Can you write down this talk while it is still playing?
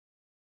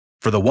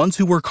For the ones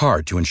who work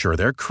hard to ensure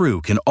their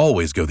crew can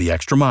always go the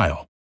extra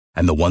mile,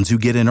 and the ones who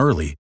get in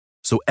early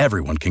so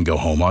everyone can go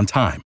home on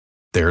time,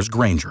 there's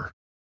Grainger,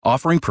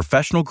 offering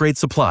professional-grade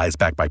supplies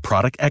backed by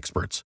product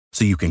experts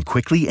so you can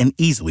quickly and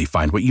easily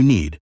find what you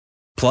need.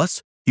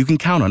 Plus, you can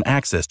count on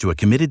access to a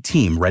committed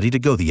team ready to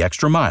go the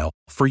extra mile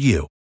for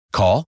you.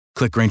 Call,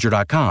 click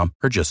Grainger.com,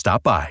 or just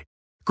stop by.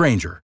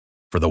 Grainger,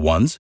 for the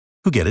ones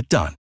who get it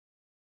done.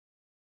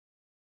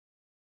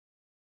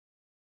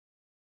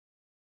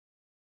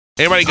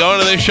 Anybody going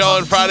to this show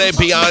on Friday?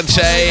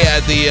 Beyonce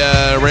at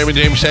the Raymond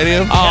James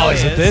Stadium? Oh,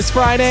 is it this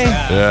Friday?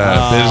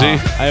 Yeah,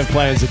 busy? I have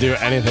plans to do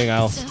anything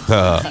else.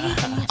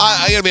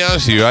 I got to be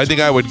honest with you. I think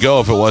I would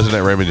go if it wasn't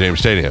at Raymond James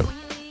Stadium.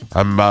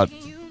 I'm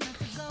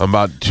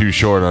about too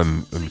short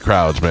on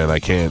crowds, man. I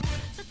don't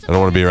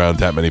want to be around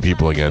that many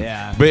people again.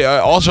 Yeah. But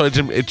also,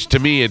 it's to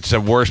me, it's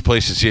a worse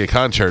place to see a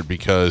concert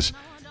because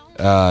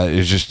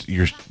it's just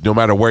no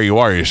matter where you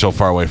are, you're so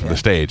far away from the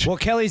stage. Well,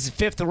 Kelly's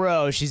fifth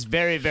row. She's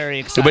very, very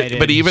excited.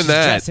 But even She's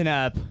that, dressing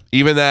up.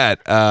 even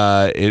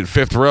that, in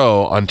fifth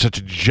row on such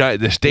a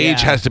the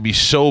stage has to be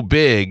so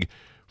big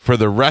for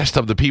the rest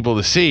of the people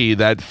to see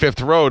that fifth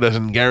row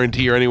doesn't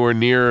guarantee you're anywhere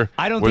near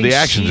where the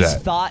action's she's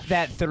at. thought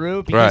that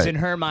through because Right. in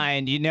her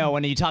mind,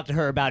 when you talk to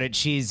her about it,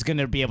 she's going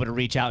to be able to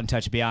reach out and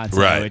touch Beyonce.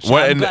 Right. Which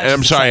What, I'm and glad I'm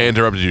she's sorry I excited.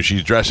 interrupted you.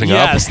 She's dressing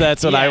Yes, up.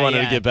 that's what I Yeah, wanted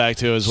yeah. to get back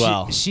to as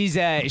well.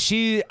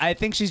 I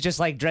think she's just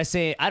like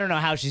dressing. I don't know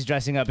how she's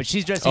dressing up, but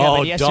she's dressing up. Oh,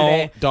 And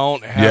yesterday,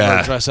 don't have Yeah.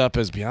 her dress up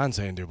as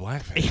Beyonce and do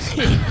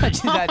blackface.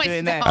 she's not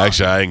doing that.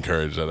 Actually, I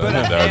encourage that.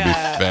 That would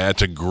be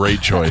that's a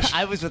great choice.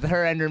 I was with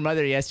her and her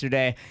mother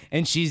yesterday,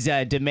 and she's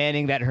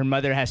demanding that her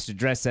mother has to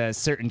dress a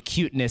certain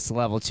cuteness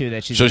level too.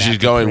 That she's So gonna she's have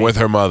to going create. with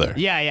her mother.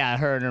 Yeah,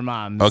 her and her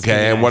mom. It's gonna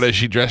Okay, be and what nice. is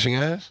she dressing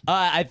as?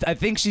 I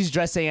think she's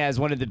dressing as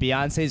one of the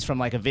Beyoncés from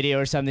like a video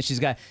or something.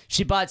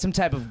 She bought some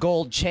type of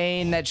gold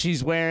chain that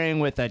she's wearing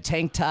with a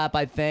tank top,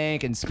 I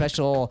think, and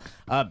special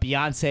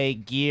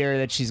Beyonce gear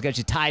that she's got.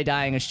 She's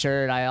tie-dyeing a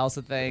shirt, I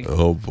also think.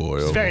 Oh boy!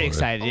 She's very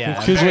excited, yeah.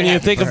 Because when you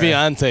think of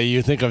Beyonce,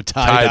 you think of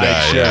tie-dye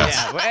Tie-dye, shirts. yeah.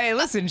 Yeah, well, hey,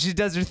 listen, she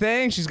does her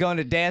thing. She's going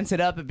to dance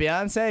it up at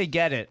Beyonce.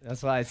 Get it.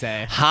 That's what I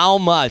say. How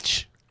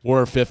much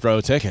were fifth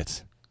row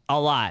tickets? A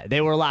lot.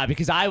 They were a lot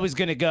because I was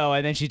going to go,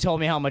 and then she told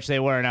me how much they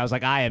were, and I was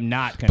like, I am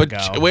not going to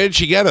But go. where did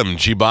she get them?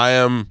 Did she buy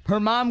them? Her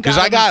mom got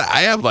Because them.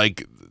 I have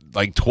like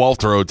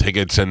 12th row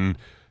tickets and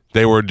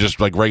they were just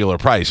like regular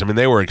price. I mean,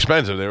 they were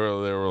expensive. They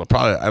were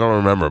probably, I don't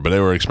remember, but they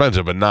were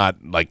expensive, but not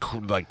like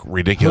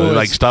ridiculous,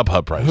 like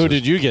StubHub prices. Who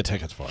did you get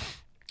tickets for?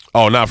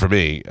 Oh, not for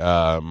me.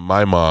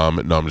 My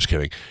mom. No, I'm just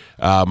kidding.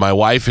 My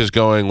wife is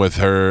going with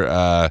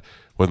her,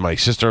 with my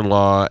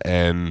sister-in-law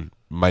and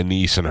my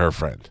niece and her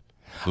friend.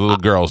 Little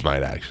girls'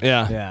 night, actually.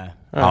 Yeah. Yeah.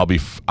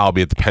 I'll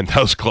be at the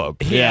Penthouse Club.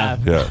 Yeah.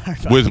 Yeah,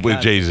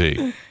 with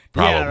Jay-Z.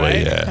 Probably,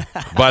 right? yeah.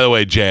 By the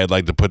way, Jay, I'd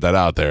like to put that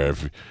out there.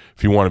 If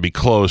you want to be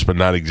close but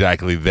not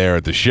exactly there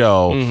at the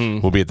show,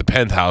 we'll be at the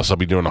Penthouse. I'll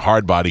be doing a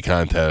hard body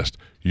contest.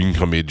 You can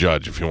come be a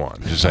judge if you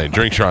want. Just saying,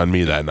 drinks are on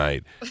me that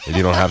night, and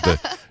you don't have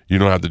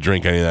to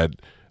drink any of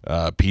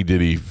that P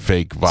Diddy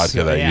fake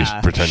vodka that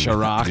you pretend.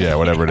 Ciroc. Yeah,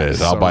 whatever it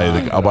is. I'll buy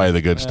you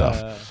the good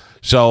stuff.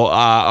 So,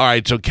 all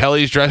right. So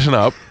Kelly's dressing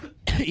up.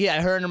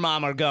 Yeah, her and her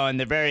mom are going.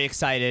 They're very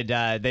excited.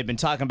 They've been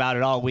talking about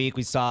it all week.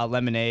 We saw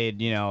Lemonade,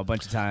 a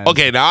bunch of times.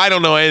 Okay, now I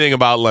don't know anything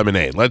about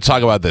Lemonade. Let's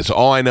talk about this.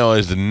 All I know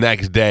is the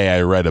next day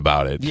I read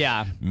about it.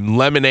 Yeah.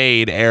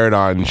 Lemonade aired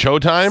on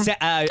Showtime?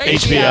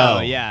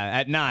 HBO, yeah,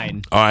 at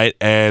 9. All right,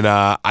 and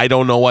I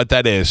don't know what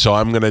that is, so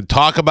I'm going to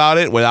talk about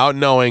it without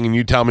knowing, and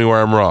you tell me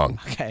where I'm wrong.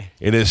 Okay.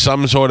 It is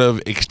some sort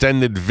of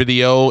extended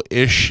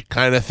video-ish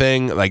kind of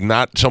thing, like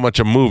not so much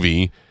a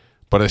movie,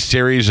 but a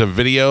series of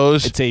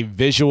videos. It's a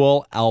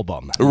visual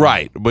album.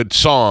 Right, with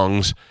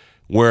songs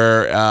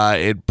where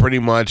it pretty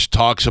much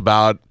talks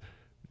about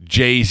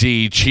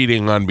Jay-Z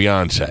cheating on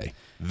Beyonce.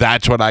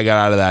 That's what I got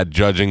out of that,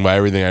 judging by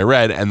everything I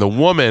read. And the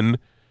woman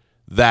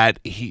that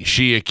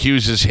she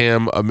accuses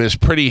him of Miss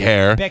Pretty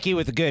Hair. Becky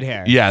with the good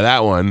hair. Yeah,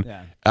 that one.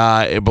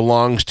 Yeah. It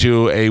belongs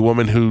to a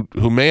woman who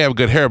may have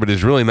good hair, but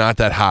is really not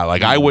that hot.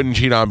 Like, I wouldn't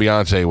cheat on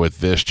Beyonce with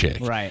this chick.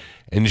 Right.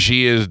 And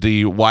she is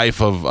the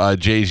wife of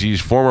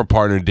Jay-Z's former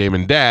partner,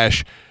 Damon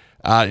Dash.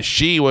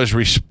 She was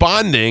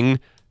responding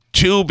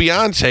to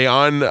Beyonce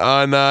on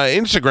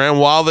Instagram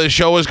while the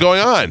show was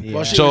going on. Yeah.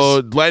 Well,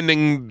 so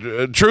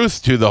lending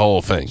truth to the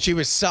whole thing. She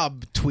was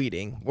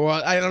subtweeting.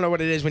 Well, I don't know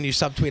what it is when you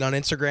subtweet on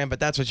Instagram, but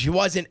that's what she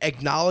wasn't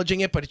acknowledging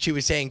it, but she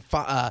was saying,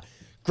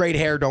 great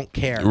hair, don't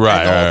care. Right,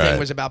 And the whole right. thing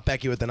was about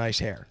Becky with the nice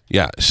hair.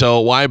 Yeah. So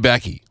why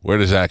Becky? Where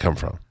does that come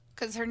from?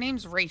 Because her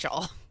name's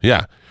Rachel.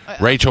 Yeah.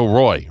 Rachel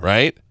Roy,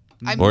 right?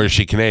 I'm- Or is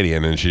she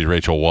Canadian and she's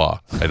Rachel Waugh?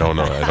 I don't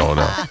know. I don't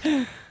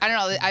know.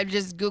 I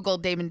just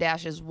Googled Damon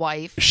Dash's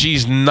wife.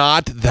 She's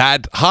not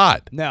that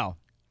hot. No.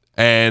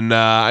 And,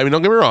 I mean,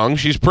 don't get me wrong.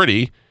 She's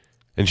pretty.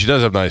 And she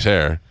does have nice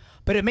hair.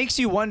 But it makes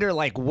you wonder,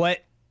 like, what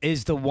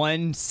is the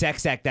one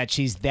sex act that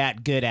she's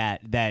that good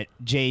at that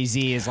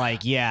Jay-Z is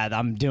like, yeah,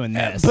 I'm doing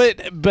this.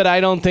 But I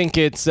don't think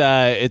it's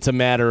a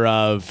matter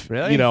of,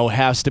 Really?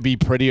 has to be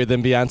prettier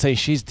than Beyonce.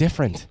 She's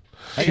different.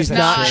 She's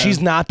not. not. She's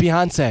not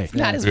Beyonce.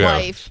 Not his Yeah.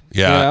 wife.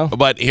 Yeah, You know?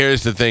 but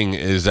here's the thing: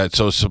 is that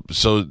so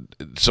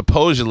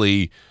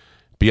supposedly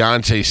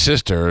Beyonce's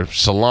sister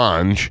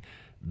Solange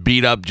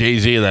beat up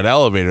Jay-Z in that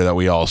elevator that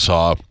we all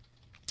saw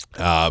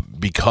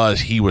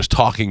because he was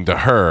talking to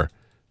her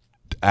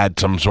at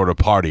some sort of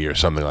party or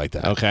something like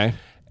that. Okay.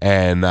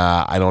 And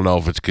I don't know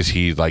if it's because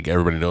he, like,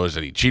 everybody knows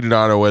that he cheated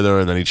on her with her,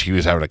 and then he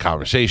was having a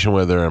conversation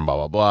with her, and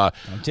blah blah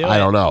blah. I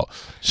don't know.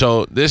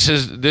 So this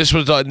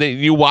was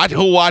you watch.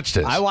 Who watched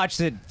this? I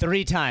watched it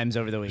 3 times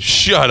over the weekend.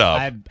 Shut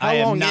up. I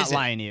How long am not is it?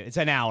 lying to you. It's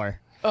an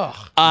hour. Can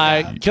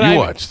you I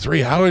watched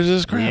 3 hours of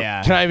this crap?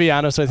 Yeah. Can I be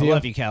honest with I you?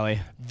 love you, Kelly.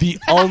 The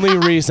only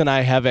reason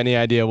I have any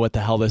idea what the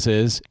hell this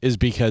is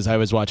because I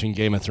was watching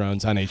Game of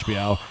Thrones on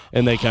HBO,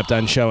 and they kept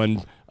on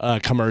showing a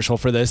commercial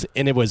for this,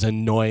 and it was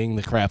annoying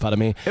the crap out of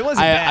me. It wasn't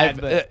bad,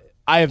 but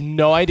I have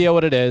no idea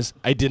what it is.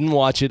 I didn't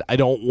watch it. I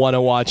don't want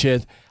to watch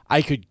it.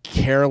 I could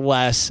care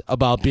less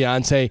about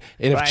Beyonce,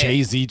 and if Right.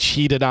 Jay-Z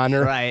cheated on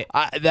her, Right.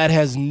 that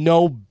has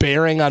no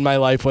bearing on my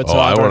life Oh,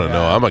 whatsoever. I want to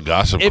know. I'm a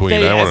gossip If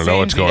queen. they- I want to know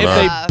what's going If on.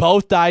 they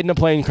both died in a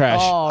plane crash,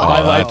 Oh, my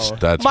no. life,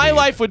 That's my mean.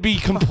 life would be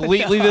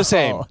completely the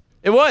same.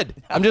 It would.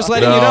 I'm just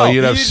letting No, you know.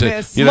 you'd have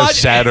you'd have Much-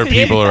 sadder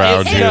people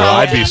around If you. you I'd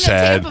lived be in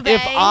sad. Tampa Bay-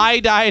 If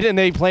I died in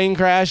a plane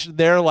crash,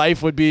 their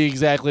life would be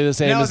exactly the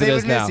same No, as it they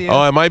is would miss now. you.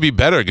 Oh, it might be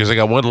better because I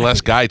got one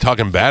less guy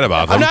talking bad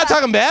about them. I'm not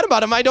talking bad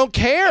about him. I don't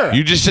care.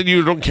 You just said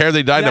you don't care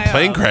they died in a Yeah,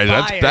 plane crash.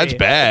 That's fiery.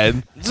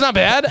 bad. It's not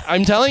bad.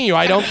 I'm telling you,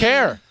 I don't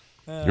care.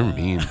 You're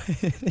mean.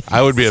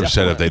 I would be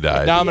upset if they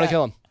died. Now I'm going to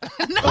kill him.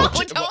 No,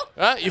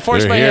 don't. You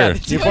forced They're my here.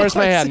 hand. You forced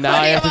my hand. Now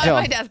I have to Put him kill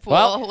on him. my death pool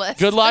Well, list.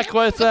 good luck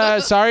with.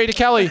 Sorry to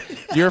Kelly.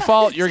 Your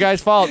fault. Your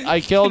guy's fault. I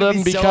killed him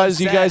He's so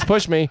because you upset. guys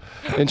pushed me,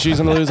 and she's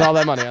going to lose all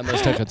that money on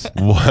those tickets.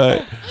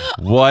 What?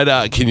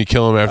 What? Can you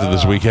kill him after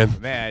this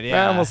weekend? Man,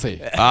 yeah. Well, we'll see.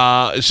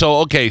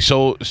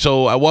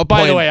 So at what point?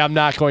 By the way, I'm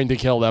not going to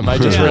kill them. I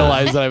just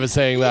realized that I was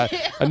saying that.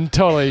 I'm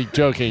totally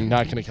joking.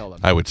 Not going to kill them.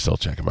 I would still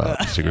check him out.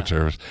 The Secret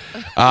Service.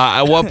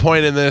 At what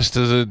point in this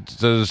does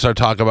it start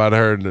talking about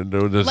her?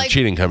 Does the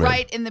cheating come in?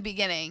 Right in the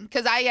beginning,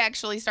 because I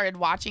actually started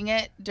watching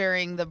it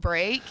during the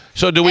break.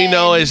 So do we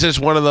know? And- Is this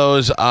one of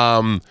those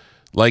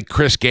like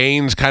Chris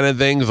Gaines kind of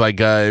things? Like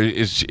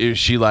is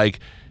she like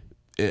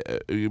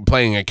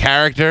playing a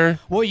character?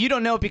 Well, you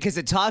don't know because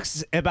it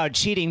talks about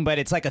cheating, but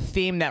it's like a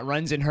theme that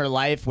runs in her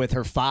life with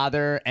her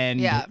father and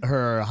Yeah.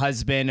 her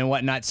husband and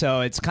whatnot.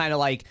 So it's kind of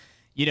like,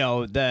 you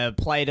know, the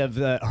plight of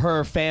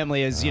her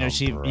family is, you know,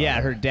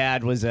 her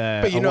dad was a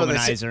But you know this,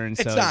 womanizer, and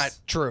so it's not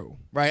true,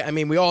 right? I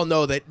mean, we all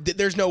know that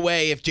there's no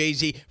way if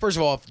Jay-Z, first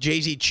of all, if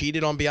Jay-Z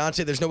cheated on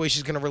Beyonce, there's no way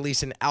she's going to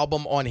release an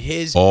album on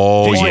his.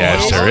 Oh on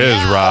yes, his- there is,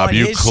 yeah. Rob. on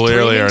You his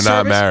clearly are streaming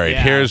not service? married.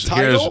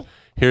 Yeah.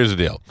 Here's the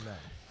deal.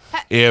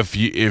 If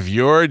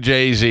you're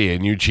Jay-Z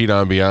and you cheat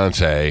on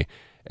Beyonce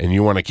and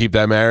you want to keep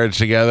that marriage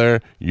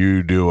together,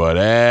 you do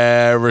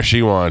whatever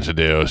she wants to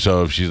do.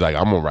 So if she's like,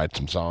 I'm gonna write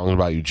some songs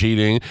about you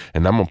cheating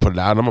and I'm gonna put it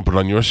out, I'm gonna put it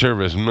on your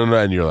service,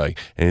 and you're like,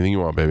 anything you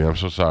want, baby. I'm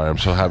so sorry. I'm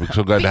so happy,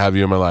 so glad to have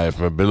you in my life,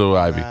 Billy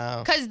Ivy.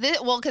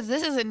 Because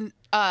this is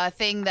a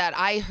thing that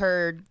I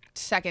heard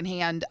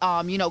secondhand.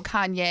 You know,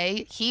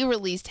 Kanye, he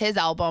released his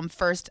album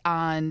first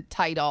on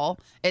Tidal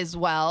as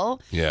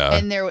well. Yeah.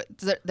 And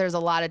there's a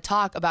lot of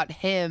talk about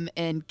him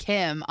and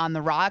Kim on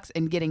the rocks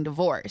and getting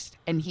divorced,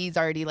 and he's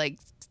already like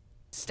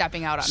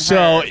stepping out on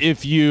So her.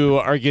 if you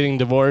are getting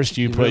divorced,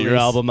 you put your release-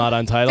 album out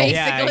on Tidal.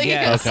 Basically. Yeah,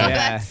 I guess. Okay.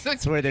 Yeah. So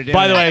That's where they're doing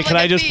By the it. way, Kind of can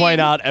like I a just point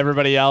theme. out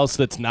everybody else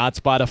that's not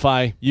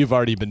Spotify, you've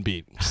already been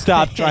beat.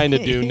 Stop trying to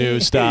do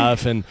new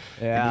stuff and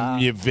Yeah.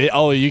 you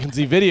can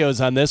see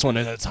videos on this one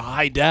and it's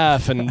high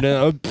def and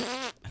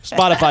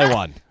Spotify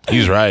won.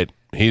 He's right.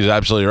 He's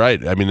absolutely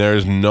right. I mean,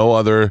 there's no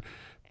other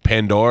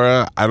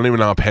Pandora. I don't even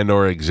know how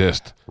Pandora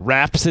exists.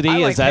 Rhapsody, I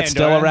like is that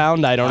still Pandora.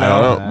 around? I don't I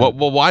know. don't know.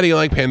 Well, why do you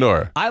like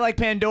Pandora? I like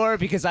Pandora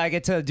because I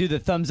get to do the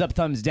thumbs up,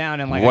 thumbs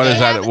down, and like What They does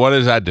that? have- What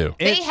does that do?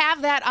 They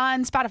have that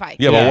on Spotify.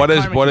 Yeah, Yeah. but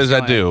what does that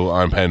Carmen do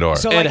on Pandora?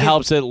 So- It like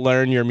helps it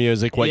learn your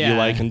music, what you Yeah.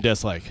 like and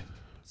dislike.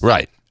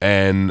 Right.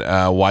 And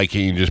why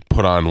can't you just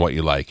put on what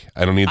you like?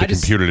 I don't need the I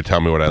just- computer to tell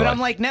me what I But like. I'm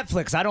like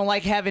Netflix. I don't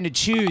like having to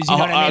choose. You Oh,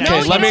 know what I mean? okay, No,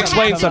 let you me don't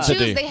explain have to something to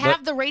choose. you. They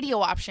have the radio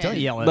option. Don't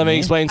yell at Let me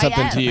explain I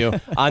something am. to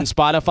you. On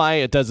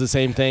Spotify, it does the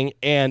same thing,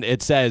 and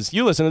it says,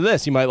 you listen to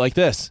this, you might like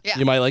this. Yeah.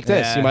 You might like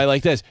this. Yeah. You might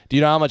like this. Do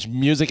you know how much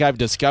music I've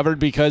discovered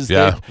because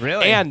Yeah.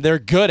 Really? And they're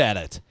good at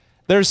it.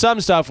 There's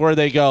some stuff where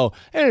they go,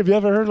 hey, have you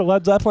ever heard of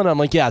Led Zeppelin? I'm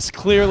like, yes,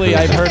 clearly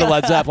I've heard of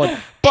Led Zeppelin.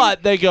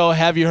 But they go,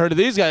 have you heard of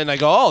these guys? And I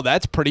go, oh,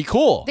 that's pretty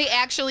cool. They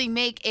actually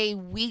make a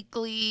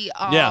weekly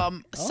Yeah.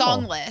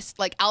 song list,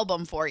 like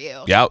album for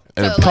you. Yep.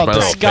 And So, it puts like, my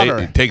little Discover.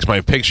 it takes my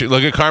picture.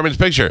 Look at Carmen's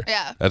picture.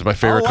 Yeah. That's my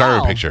favorite Oh,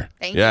 Carmen wow. picture.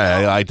 Thank yeah,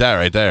 you. I like that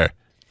right there.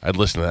 I'd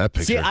listen to that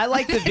picture. See, I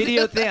like the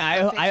video thing.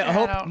 I Picture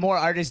hope out. more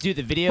artists do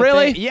the video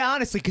Really? thing. Yeah,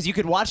 honestly, because you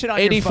could watch it on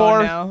 84? your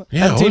phone now.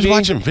 yeah, who's MTV?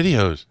 watching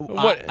videos?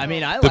 I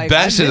mean, I The like.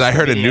 best is miss I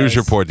heard the a news videos.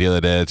 report the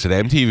other day that said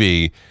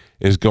MTV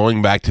is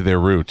going back to their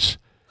roots,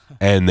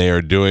 and they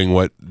are doing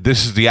what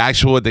this is the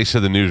actual what they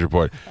said the news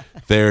report.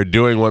 They're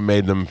doing what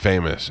made them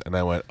famous, and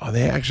I went, are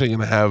they actually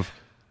going to have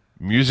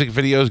music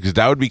videos? Because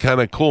that would be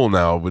kind of cool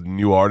now with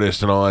new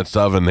artists and all that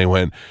stuff. And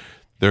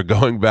they're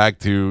going back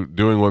to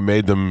doing what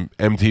made them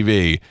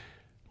MTV,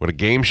 with a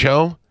game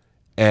show,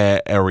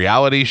 a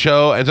reality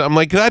show. And so I'm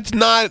like, that's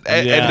not.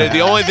 And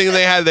the only thing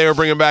they were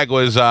bringing back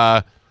was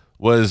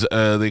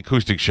the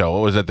acoustic show.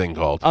 What was that thing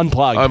called?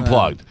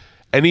 Unplugged.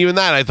 And even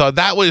that, I thought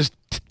that was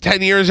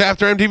 10 years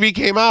after MTV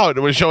came out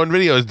and was showing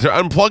videos.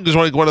 Unplugged is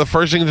one of the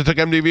first things that took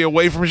MTV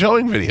away from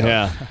showing video.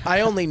 Yeah.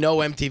 I only know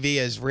MTV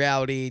as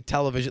reality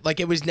television. Like,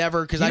 it was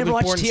never, because I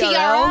was born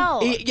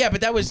TRL? Yeah, but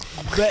that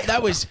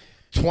was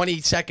 20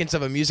 seconds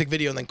of a music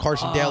video and then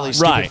Carson Daly's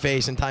stupid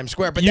face in Times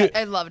Square. But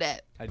I loved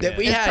it.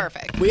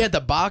 Perfect. We had the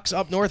box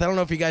up north. I don't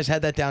know if you guys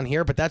had that down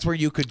here, but that's where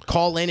you could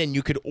call in and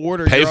you could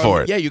order. Pay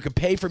for it. Yeah, you could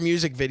pay for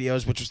music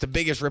videos, which was the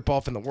biggest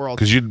ripoff in the world.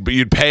 Because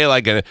you'd pay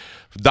like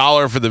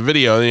 $1 for the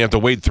video, and then you have to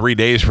wait 3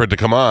 days for it to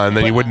come on. And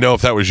then you wouldn't know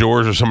if that was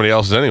yours or somebody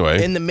else's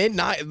anyway. In the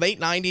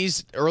late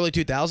 90s, early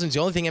 2000s, the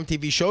only thing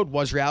MTV showed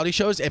was reality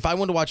shows. If I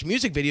wanted to watch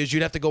music videos,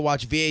 you'd have to go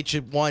watch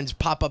VH1's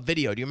pop-up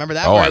video. Do you remember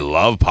that? Oh, I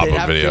love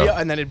pop-up video.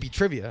 And then it'd be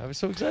trivia. I was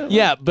so excited.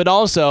 Yeah, but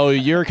also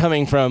you're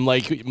coming from,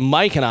 like,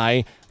 Mike and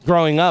I,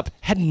 growing up,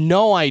 had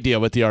no idea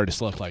what the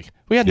artists looked like.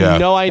 We had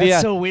no idea.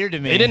 That's so weird to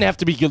me. They didn't have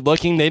to be good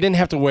looking. They didn't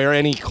have to wear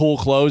any cool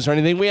clothes or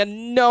anything. We had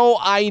no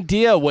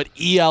idea what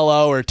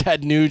ELO or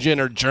Ted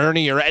Nugent or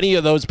Journey or any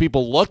of those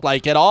people looked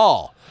like at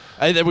all.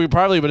 We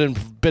probably would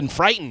have been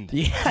frightened.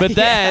 But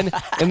then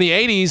in the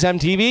 80s,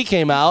 MTV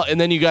came out,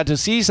 and then you got to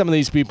see some of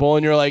these people,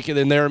 and you're like,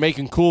 and they were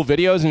making cool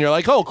videos, and you're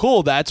like, oh,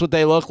 cool, that's what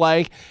they look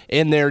like,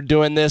 and they're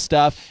doing this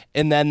stuff,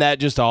 and then that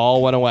just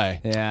all went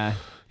away. Yeah.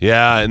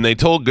 Yeah, and they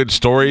told good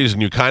stories,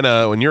 and you kind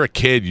of, when you're a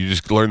kid, you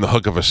just learn the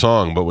hook of a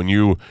song. But when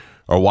you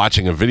are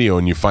watching a video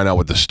and you find out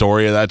what the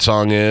story of that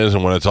song is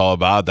and what it's all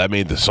about, that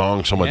made the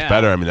song so much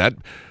better. I mean, that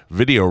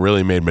video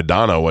really made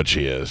Madonna what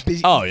she is.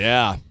 Oh,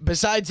 yeah.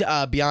 Besides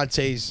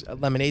Beyonce's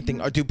Lemonade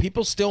thing, do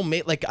people still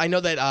make, like, I know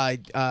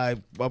that,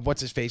 what's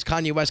his face,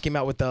 Kanye West came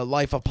out with The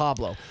Life of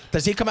Pablo.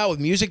 Does he come out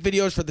with music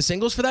videos for the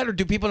singles for that, or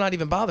do people not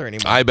even bother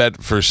anymore? I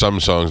bet for some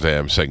songs they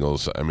have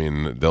singles. I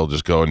mean, they'll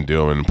just go and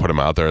do them and put them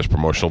out there as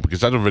promotional,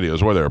 because that's what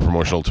videos were. They were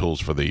promotional tools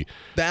for the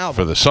album.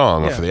 For the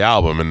song or for the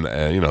album,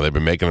 and they've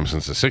been making them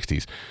since the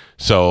 60s.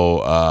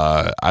 So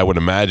I would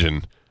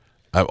imagine...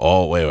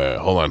 wait,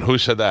 hold on. Who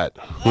said that?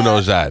 Who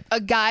knows that? A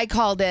guy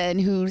called in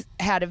who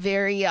had a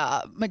very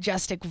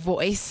majestic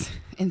voice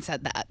and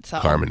said that.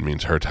 So. Carmen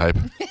means her type.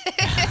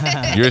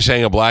 You're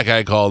saying a black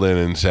guy called in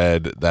and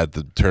said that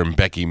the term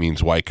Becky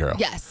means white girl.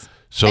 Yes.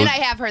 So, and I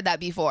have heard that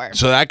before.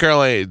 So that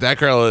girl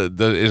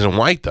isn't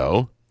white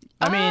though.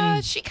 I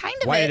mean, she kind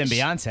of whiter is. than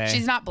Beyonce.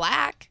 She's not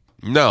black.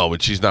 No,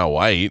 but she's not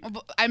white.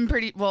 I'm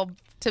pretty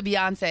to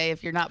Beyonce.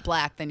 If you're not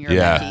black, then you're a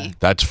Becky.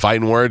 That's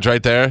fighting words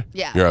right there.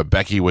 Yeah. You're a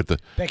Becky with the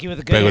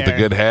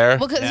good hair.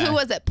 Well, because who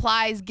was it?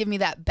 Plies, give me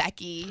that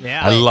Becky.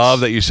 Yeah. I love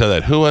that you said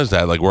that. Who was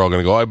that? Like, we're all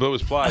gonna go. I bet it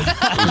was Plies. It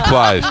was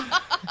Plies.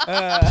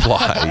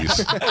 Plies.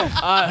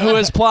 Who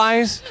is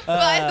Plies?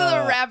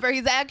 The rapper.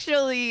 He's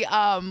actually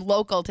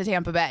local to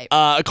Tampa Bay.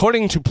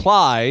 According to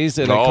Plies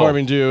and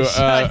according to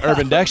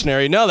Urban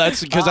Dictionary, no,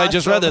 that's because I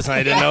just read this and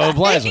I didn't know who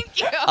Plies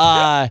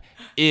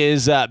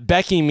was.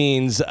 Becky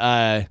means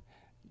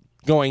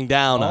going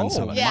down on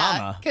someone.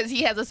 Yeah, because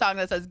he has a song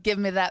that says "Give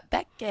me that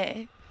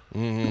Becky."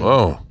 Mm-hmm.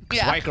 Oh,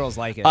 yeah. White girls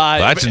like it.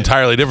 That's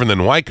entirely different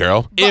than white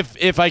girl.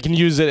 If I can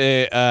use it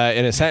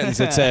in a sentence,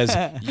 it says,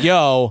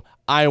 "Yo,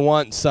 I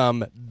want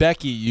some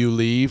Becky. You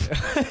leave."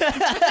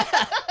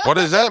 What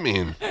does that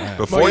mean?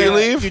 Before you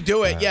leave, you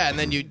do it, and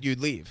then you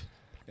leave.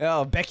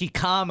 Oh, Becky,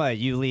 comma,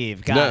 you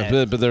leave. Got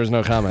it. But there's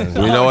no comment.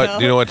 Do you know what?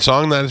 Do you know what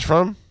song that is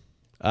from?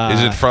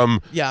 Is it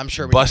from? Yeah, I'm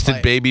sure.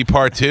 Busted Baby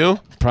Part 2?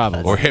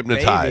 Probably. Or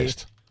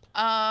Hypnotized?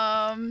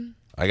 I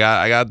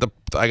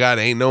got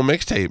Ain't No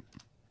Mixtape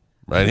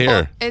right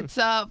here. It's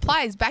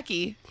Plies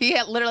Becky. He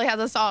literally has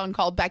a song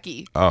called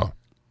Becky. Oh,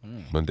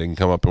 but it didn't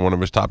come up in one of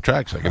his top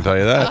tracks. I can tell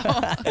you that.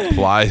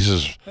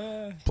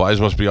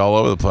 Plies must be all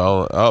over the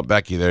place. Oh,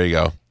 Becky, there you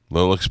go. A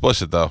little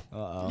explicit though.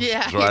 Yeah.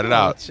 Let's write it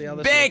out.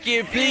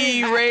 Becky,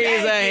 please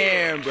raise a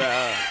hand, bro.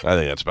 I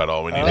think that's about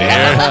all we need to hear.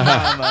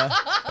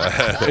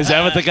 Is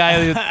that what the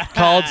guy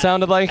called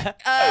sounded like?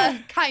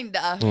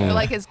 Kinda.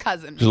 Like his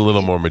cousin. Just a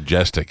little more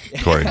majestic,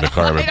 according to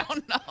Carmen. I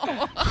don't know.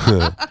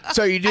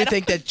 So you do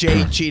think that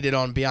Jay cheated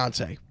on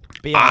Beyonce?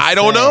 I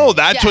don't know.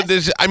 That's Yes. what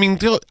this. I mean,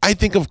 I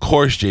think of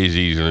course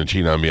Jay-Z's gonna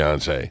cheat on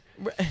Beyonce.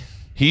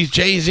 He's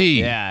Jay-Z.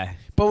 Yeah.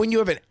 But when you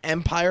have an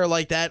empire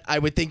like that, I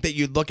would think that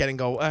you'd look at it and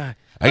go, I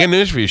got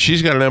news for you.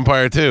 She's got an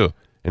empire too,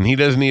 and he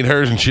doesn't need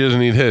hers, and she doesn't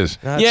need his.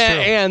 That's yeah,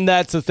 true. and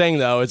that's the thing,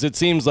 though, is it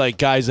seems like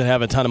guys that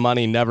have a ton of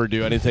money never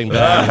do anything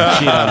bad and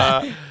cheat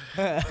on it.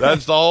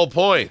 That's the whole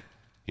point,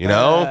 you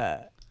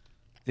know.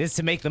 It's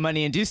to make the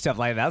money and do stuff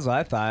like that. That's what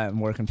I thought I'm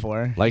working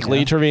for. Like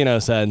Lee Trevino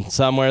said,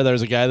 somewhere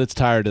there's a guy that's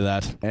tired of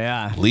that.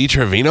 Yeah. Lee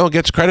Trevino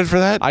gets credit for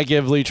that. I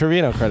give Lee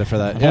Trevino credit for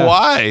that. Yeah.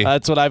 Why?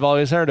 That's what I've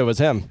always heard. It was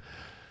him.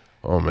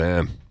 Oh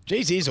man.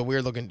 Jay-Z's a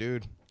weird looking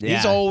dude. Yeah.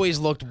 He's always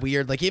looked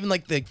weird. Like even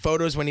the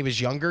photos when he was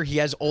younger, he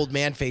has old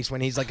man face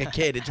when he's like a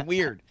kid. It's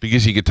weird.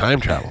 Because he could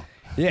time travel.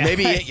 Yeah.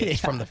 Maybe it's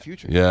from the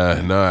future.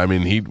 Yeah, no, I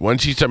mean,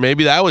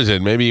 maybe that was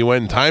it. Maybe he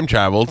went and time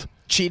traveled,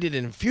 Cheated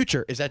in the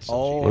future. Is that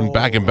so? went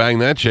back and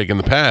banged that chick in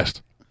the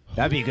past.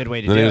 That'd be a good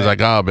way to Then do he it. was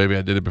like, oh, baby,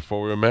 I did it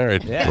before we were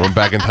married. Yeah. Went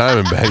back in time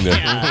and banged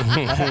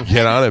her.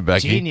 Get on it,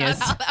 Becky. Genius.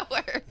 That's how that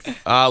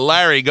works.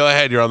 Larry, go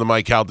ahead. You're on the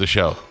Mike Calta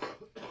show.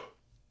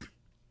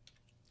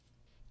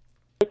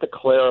 To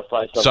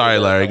clarify something. Sorry,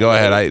 Larry. Go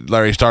ahead.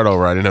 Larry, start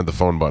over. I didn't have the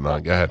phone button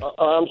on. Go ahead.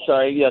 I'm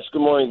sorry. Yes,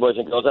 good morning, boys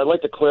and girls. I'd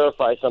like to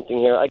clarify something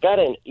here. I got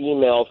an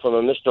email from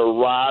a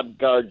Mr. Rob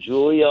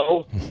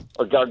Gargiulio,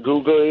 or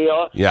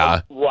Garguglio.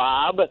 Yeah.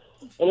 Rob.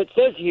 And it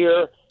says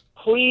here,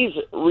 please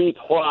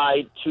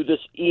reply to this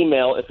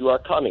email if you are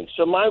coming.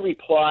 So my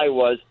reply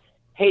was,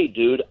 hey,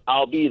 dude,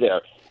 I'll be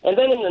there. And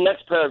then in the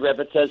next paragraph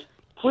it says,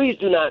 please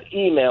do not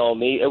email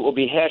me. It will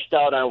be hashed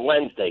out on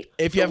Wednesday.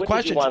 If you have what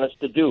questions, what do you want us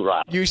to do,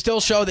 Rob? you still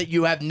show that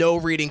you have no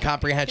reading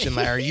comprehension,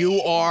 Larry. You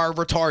are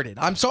retarded.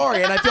 I'm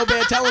sorry, and I feel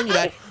bad telling you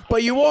that,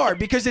 but you are,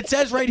 because it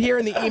says right here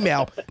in the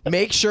email,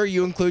 make sure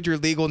you include your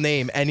legal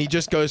name. And he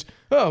just goes,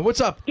 oh,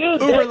 what's up?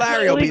 Dude, Uber that's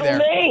Larry my will be legal there.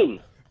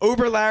 name.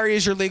 Uber Larry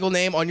is your legal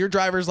name. On your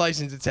driver's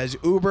license, it says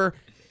Uber,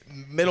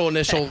 middle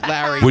initial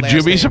Larry. Would you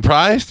last be name.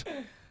 surprised?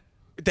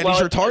 That he's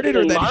retarded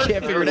or that he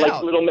can't figure it like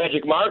out? Little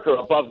magic marker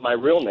above my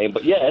real name,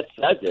 but yeah, it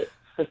says it.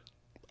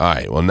 All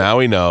right. Well, now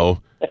we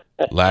know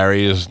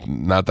Larry is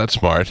not that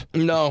smart.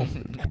 No.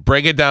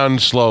 Break it down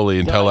slowly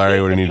and tell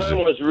Larry what he needs The to term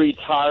do. was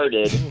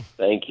retarded.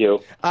 Thank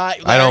you. I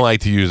don't like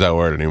to use that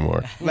word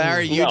anymore.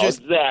 Larry, you No, just.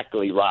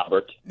 exactly,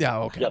 Robert. Yeah,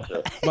 okay. Yes,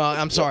 sir. Well,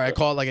 I'm sorry. I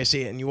call it like I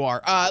see it, and you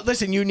are.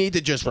 Listen, you need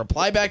to just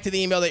reply back to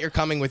the email that you're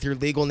coming with your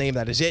legal name.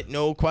 That is it.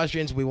 No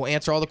questions. We will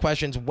answer all the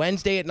questions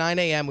Wednesday at 9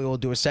 a.m. We will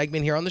do a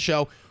segment here on the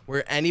show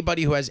where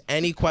anybody who has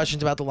any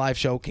questions about the live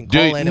show can call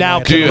in. And now, we'll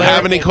answer Do you them.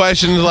 have any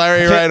questions,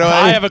 Larry, right away?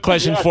 I have a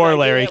question Yes, for I do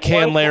Larry. have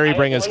Can one- Larry I have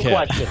bring his one kid?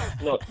 question.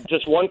 No,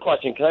 just one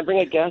question. Can I bring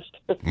a guest?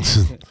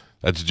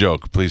 That's a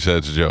joke. Please say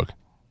it's a joke.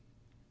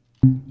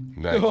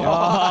 Thank you.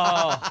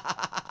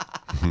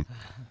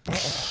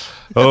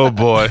 Oh,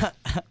 boy.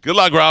 Good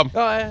luck, Rob.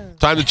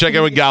 Time to check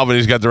in with Galvin.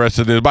 He's got the rest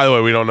of the news. By the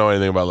way, we don't know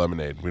anything about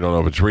Lemonade. We don't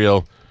know if it's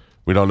real.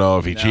 We don't know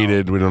if he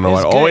cheated. We don't know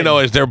what. All we know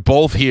is they're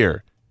both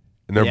here.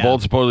 And they're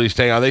both supposedly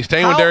staying. Are they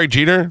staying with Derek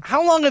Jeter?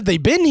 How long have they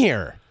been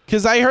here?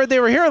 Because I heard they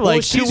were here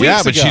like 2 weeks ago.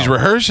 Yeah, but she's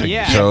rehearsing.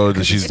 Yeah. So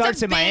Because she's. it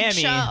starts in big Miami.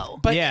 show.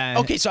 But yeah.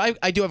 okay, so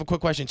I do have a quick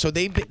question. So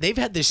they've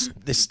had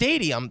the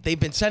stadium. They've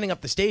been setting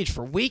up the stage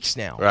for weeks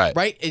now. Right.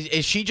 Right.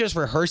 Is she just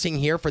rehearsing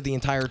here for the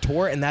entire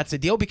tour, and that's the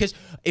deal? Because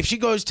if she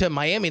goes to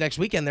Miami next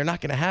weekend, they're not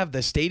going to have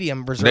the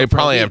stadium reserved. They for a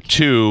probably week. have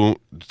two.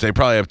 They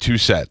probably have two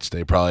sets.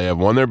 They probably have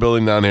one they're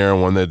building down here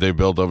and one that they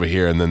build over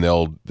here, and then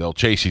they'll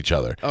chase each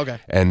other. Okay.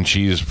 And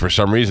she's for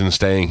some reason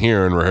staying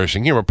here and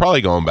rehearsing here. We're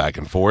probably going back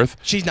and forth.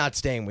 She's not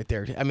staying with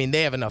their. I mean,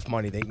 they have enough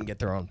money; they can get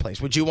their own place.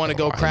 Would you want to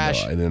go I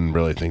crash know, I didn't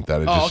really think that.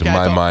 It Oh, just okay, in I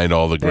my thought- mind,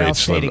 all the They all greats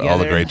stay live. All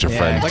the together? greats are Yeah.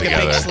 friends like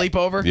together. a big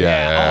sleepover?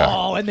 Yeah.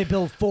 Oh, and they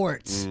build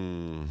forts.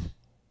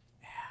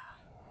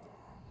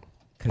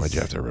 Why'd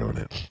you have to ruin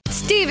it?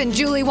 Steve and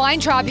Julie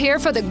Weintraub here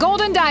for the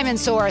Golden Diamond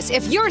Source.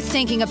 If you're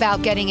thinking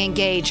about getting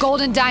engaged,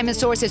 Golden Diamond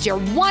Source is your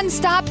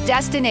one-stop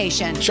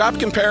destination. Shop,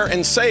 compare,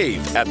 and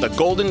save at the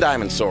Golden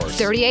Diamond Source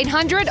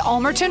 3800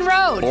 Almerton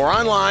Road. or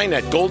online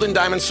at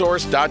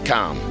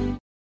goldendiamondsource.com.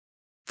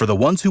 For the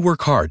ones who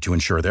work hard to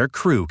ensure their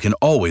crew can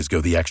always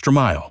go the extra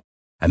mile,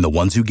 and the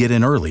ones who get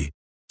in early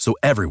so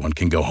everyone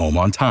can go home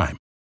on time,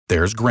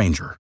 there's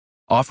Grainger,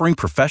 offering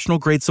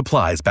professional-grade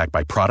supplies backed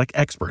by product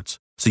experts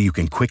so you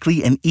can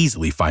quickly and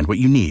easily find what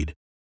you need.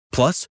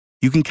 Plus,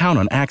 you can count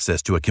on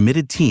access to a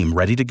committed team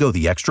ready to go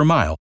the extra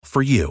mile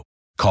for you.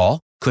 Call,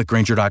 click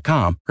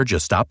Grainger.com, or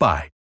just stop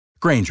by.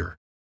 Grainger,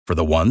 for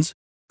the ones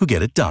who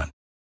get it done.